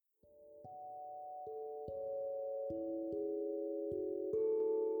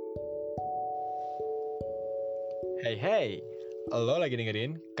Hey hey, lo lagi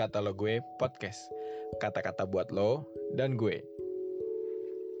dengerin Kata Lo Gue Podcast. Kata-kata buat lo dan gue.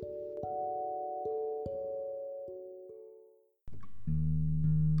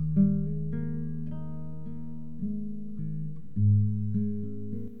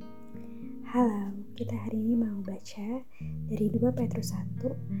 Halo, kita hari ini mau baca dari 2 Petrus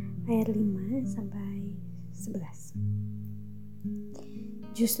 1 ayat 5 sampai 11.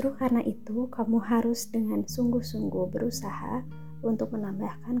 Justru karena itu kamu harus dengan sungguh-sungguh berusaha untuk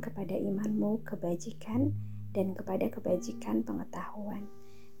menambahkan kepada imanmu kebajikan, dan kepada kebajikan pengetahuan,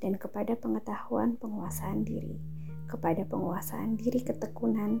 dan kepada pengetahuan penguasaan diri, kepada penguasaan diri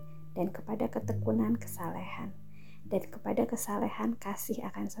ketekunan, dan kepada ketekunan kesalehan, dan kepada kesalehan kasih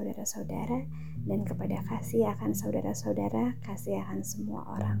akan saudara-saudara, dan kepada kasih akan saudara-saudara kasih akan semua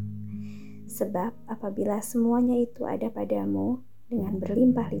orang. Sebab apabila semuanya itu ada padamu dengan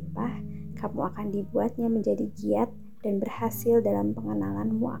berlimpah-limpah, kamu akan dibuatnya menjadi giat dan berhasil dalam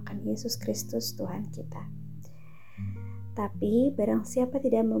pengenalanmu akan Yesus Kristus Tuhan kita. Tapi barang siapa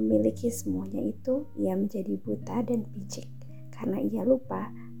tidak memiliki semuanya itu, ia menjadi buta dan picik, karena ia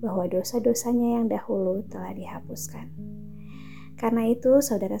lupa bahwa dosa-dosanya yang dahulu telah dihapuskan. Karena itu,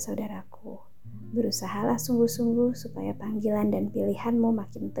 saudara-saudaraku, berusahalah sungguh-sungguh supaya panggilan dan pilihanmu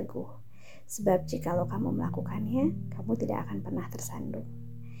makin teguh. Sebab jikalau kamu melakukannya, kamu tidak akan pernah tersandung.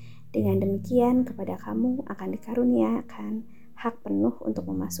 Dengan demikian, kepada kamu akan dikaruniakan hak penuh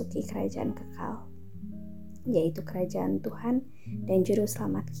untuk memasuki kerajaan kekal, yaitu kerajaan Tuhan dan Juru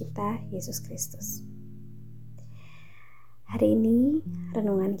Selamat kita, Yesus Kristus. Hari ini,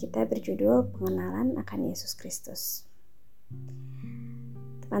 renungan kita berjudul Pengenalan akan Yesus Kristus.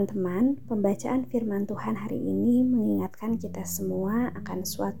 Teman-teman, pembacaan firman Tuhan hari ini mengingatkan kita semua akan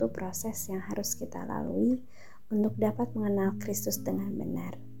suatu proses yang harus kita lalui untuk dapat mengenal Kristus dengan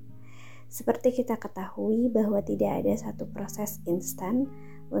benar. Seperti kita ketahui bahwa tidak ada satu proses instan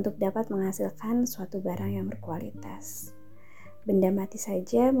untuk dapat menghasilkan suatu barang yang berkualitas. Benda mati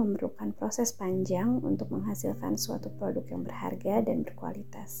saja memerlukan proses panjang untuk menghasilkan suatu produk yang berharga dan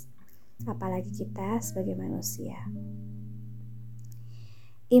berkualitas. Apalagi kita sebagai manusia.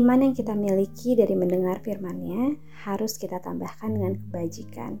 Iman yang kita miliki dari mendengar firman-Nya harus kita tambahkan dengan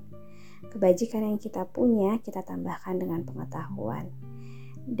kebajikan. Kebajikan yang kita punya kita tambahkan dengan pengetahuan.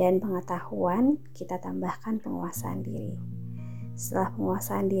 Dan pengetahuan kita tambahkan penguasaan diri. Setelah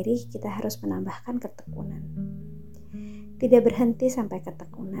penguasaan diri, kita harus menambahkan ketekunan. Tidak berhenti sampai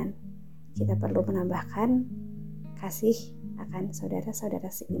ketekunan. Kita perlu menambahkan kasih akan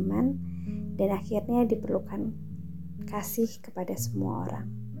saudara-saudara seiman, dan akhirnya diperlukan kasih kepada semua orang.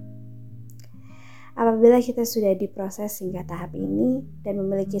 Apabila kita sudah diproses hingga tahap ini dan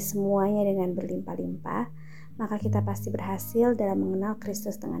memiliki semuanya dengan berlimpah-limpah, maka kita pasti berhasil dalam mengenal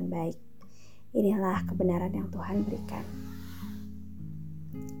Kristus dengan baik. Inilah kebenaran yang Tuhan berikan.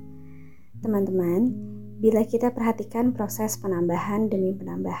 Teman-teman, bila kita perhatikan proses penambahan demi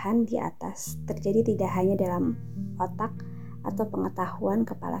penambahan di atas terjadi tidak hanya dalam otak atau pengetahuan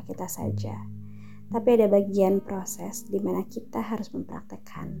kepala kita saja, tapi ada bagian proses di mana kita harus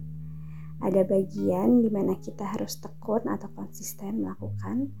mempraktekkan. Ada bagian di mana kita harus tekun atau konsisten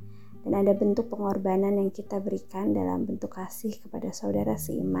melakukan, dan ada bentuk pengorbanan yang kita berikan dalam bentuk kasih kepada saudara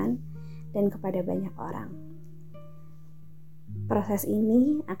seiman dan kepada banyak orang. Proses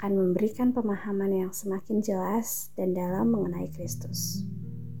ini akan memberikan pemahaman yang semakin jelas dan dalam mengenai Kristus.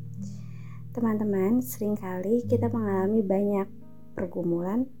 Teman-teman, seringkali kita mengalami banyak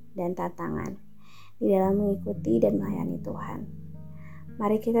pergumulan dan tantangan di dalam mengikuti dan melayani Tuhan.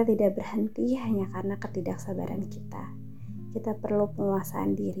 Mari kita tidak berhenti hanya karena ketidaksabaran kita. Kita perlu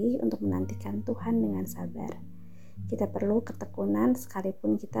penguasaan diri untuk menantikan Tuhan dengan sabar. Kita perlu ketekunan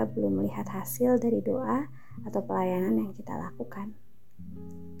sekalipun kita belum melihat hasil dari doa atau pelayanan yang kita lakukan.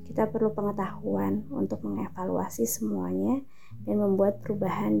 Kita perlu pengetahuan untuk mengevaluasi semuanya dan membuat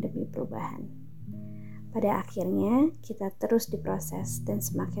perubahan demi perubahan. Pada akhirnya, kita terus diproses dan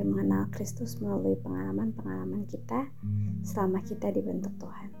semakin mengenal Kristus melalui pengalaman-pengalaman kita selama kita dibentuk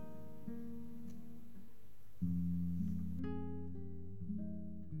Tuhan.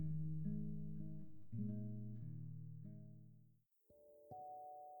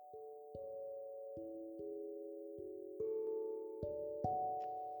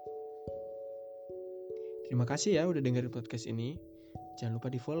 Terima kasih ya udah dengerin podcast ini. Jangan lupa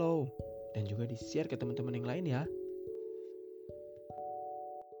di follow dan juga di share ke teman-teman yang lain ya.